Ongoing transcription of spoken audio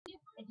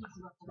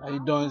How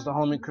you doing? It's the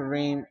homie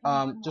Kareem.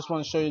 Just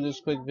want to show you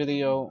this quick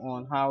video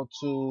on how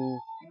to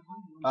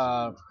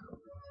uh,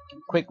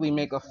 quickly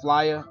make a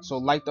flyer. So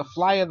like the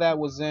flyer that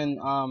was in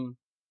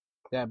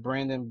that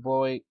Brandon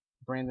Boyd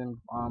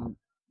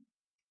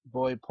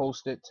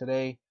posted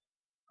today,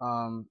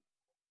 um,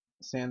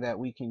 saying that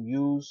we can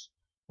use,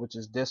 which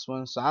is this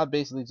one. So I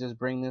basically just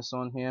bring this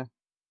on here,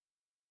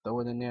 throw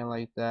it in there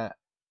like that,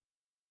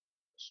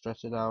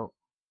 stretch it out,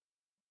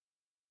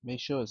 make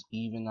sure it's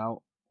even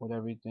out with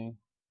everything,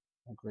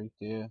 like right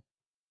there.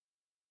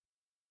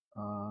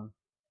 Uh,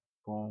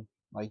 Boom,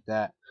 like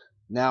that.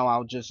 Now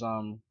I'll just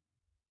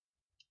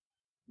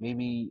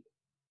maybe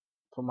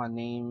put my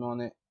name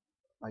on it,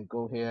 like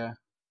go here,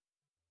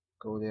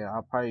 go there.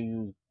 I'll probably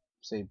use,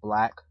 say,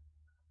 black,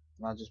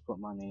 and I'll just put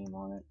my name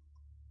on it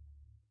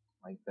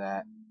like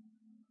that.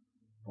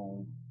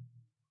 Boom.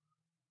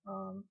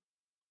 um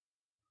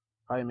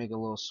Probably make it a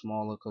little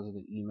smaller because of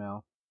the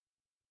email.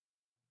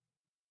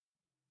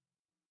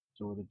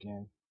 Do it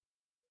again.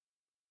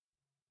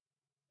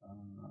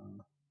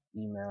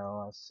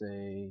 Email, I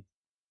say,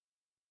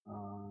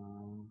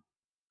 um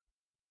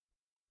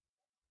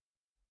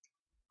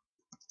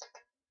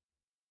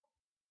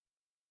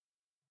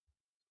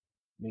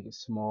make it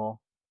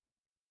small.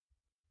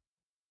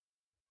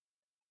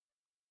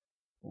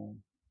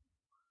 Boom.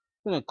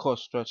 Then of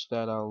course stretch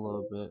that out a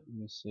little bit. Let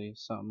me see,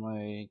 something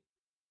like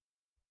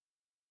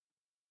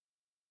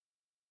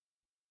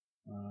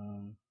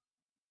um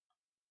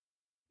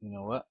you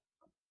know what,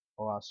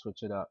 or I'll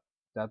switch it up.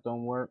 If that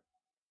don't work,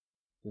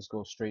 just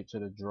go straight to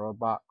the drawer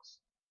box,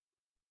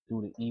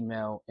 do the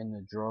email in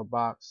the drawer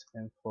box,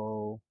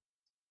 info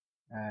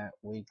at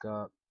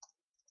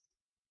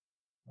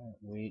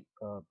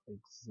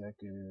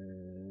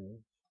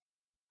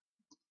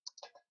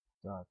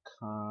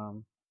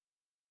wakeupexecutive.com.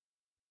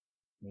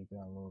 Make that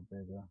a little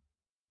bigger.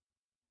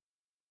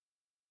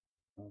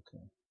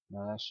 Okay,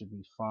 now that should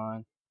be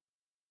fine.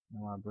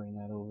 Now I bring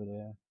that over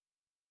there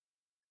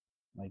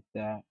like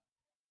that,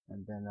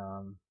 and then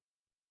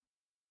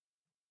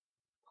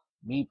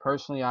me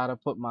personally, I'd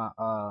have put my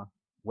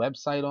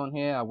website on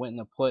here. I wouldn't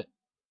have put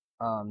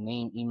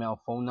name,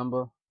 email, phone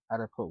number. I'd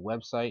have put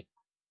website.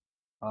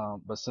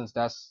 But since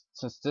this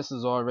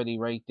is already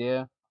right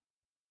there,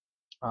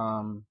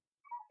 um,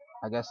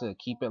 I guess it'll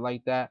keep it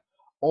like that.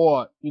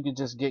 Or you could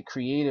just get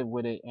creative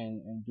with it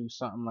and do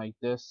something like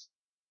this.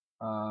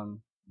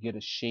 Get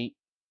a shape,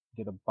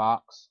 get a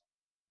box,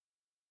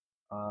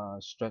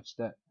 stretch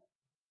that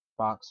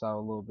box out a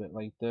little bit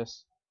like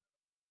this.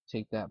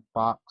 Take that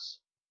box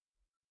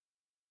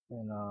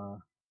and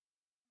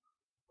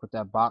put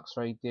that box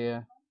right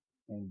there,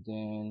 and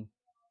then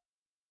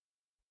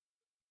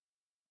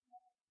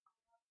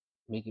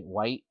make it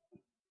white.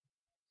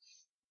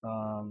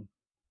 Um,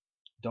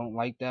 don't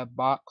like that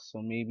box,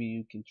 so maybe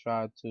you can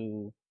try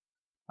to.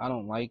 I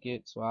don't like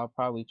it, so I'll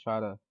probably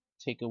try to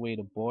take away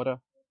the border.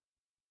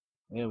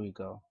 There we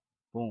go.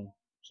 Boom.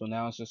 So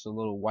now it's just a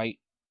little white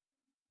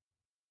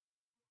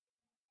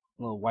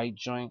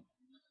joint.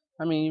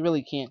 I mean, you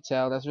really can't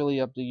tell. That's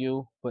really up to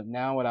you. But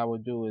now what I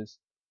would do is,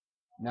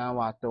 now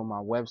I throw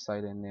my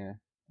website in there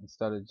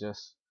instead of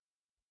just,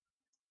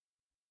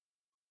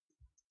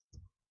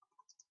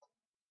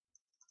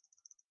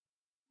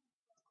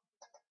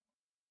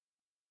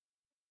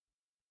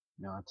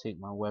 I take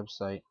my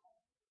website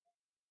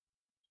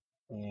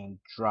and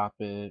drop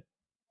it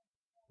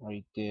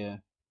right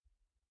there.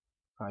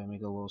 Probably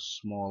make it a little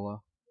smaller.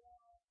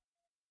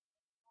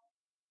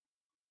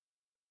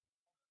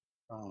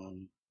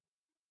 Um,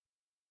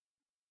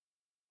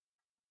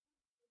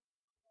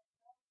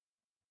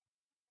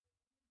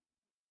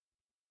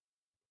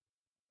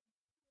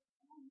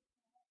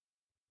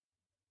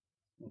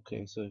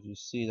 okay, so if you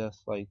see,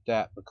 that's like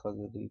that because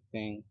of the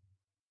thing.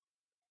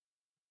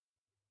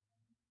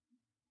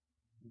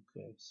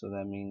 Okay, so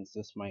that means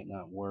this might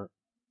not work.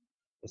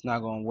 It's not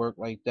gonna work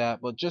like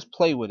that, but just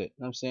play with it. You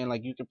know what I'm saying,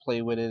 like, you can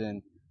play with it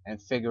and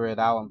figure it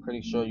out. I'm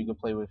pretty sure you can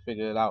play with it,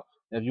 figure it out.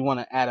 And if you want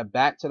to add it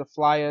back to the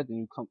flyer,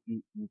 then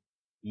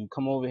you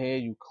come over here,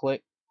 you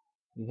click,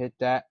 you hit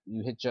that,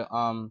 you hit your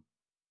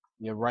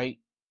right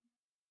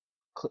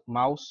click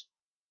mouse,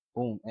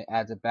 boom, it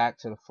adds it back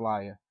to the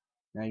flyer.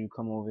 Now you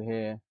come over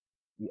here,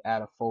 you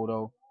add a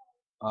photo.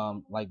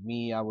 Like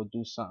me, I would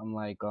do something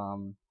like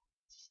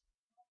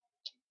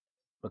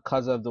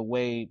because of the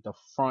way the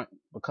front,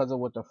 because of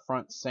what the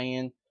front's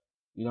saying,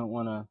 you don't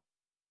want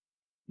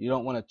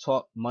to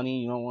talk money,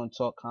 you don't want to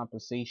talk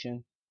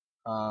compensation.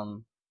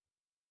 um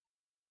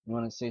you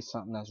want to say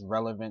something that's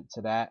relevant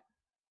to that.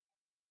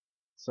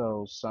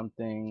 So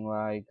something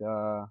like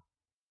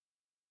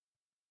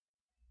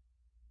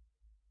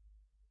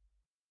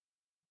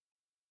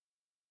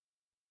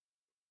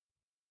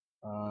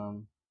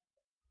um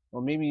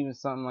or maybe even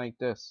something like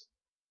this.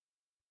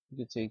 You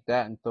could take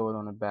that and throw it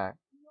on the back,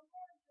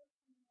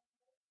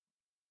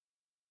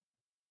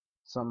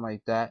 something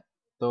like that.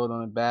 Throw it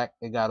on the back.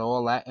 It got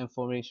all that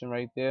information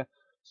right there.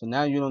 So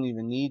now you don't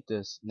even need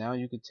this. Now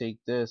you could take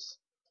this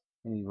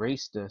and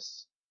erase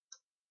this.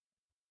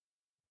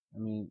 I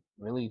mean,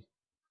 really,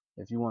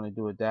 if you want to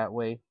do it that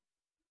way.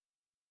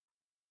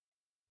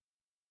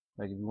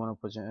 Like if you want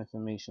to put your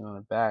information on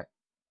the back,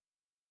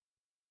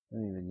 you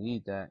don't even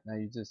need that. Now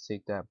you just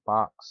take that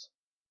box,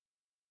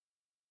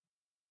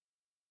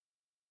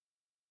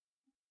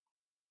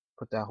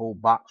 put that whole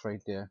box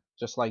right there,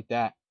 just like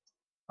that.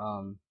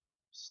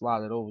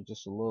 Slide it over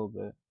just a little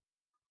bit,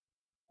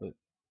 but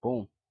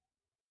boom.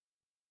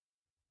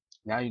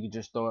 Now you can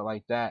just throw it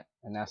like that,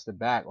 and that's the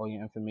back. All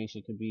your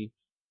information could be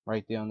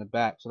right there on the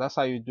back. So that's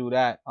how you do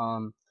that.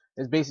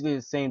 It's basically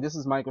the same. This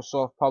is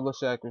Microsoft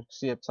Publisher, I can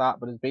see up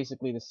top, but it's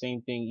basically the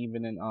same thing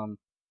even in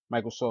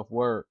Microsoft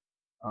Word.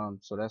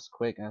 So that's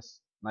quick and that's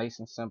nice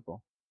and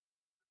simple.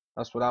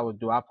 That's what I would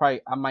do. I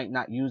might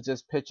not use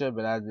this picture,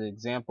 but as an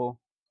example,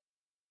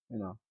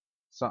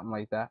 something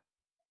like that.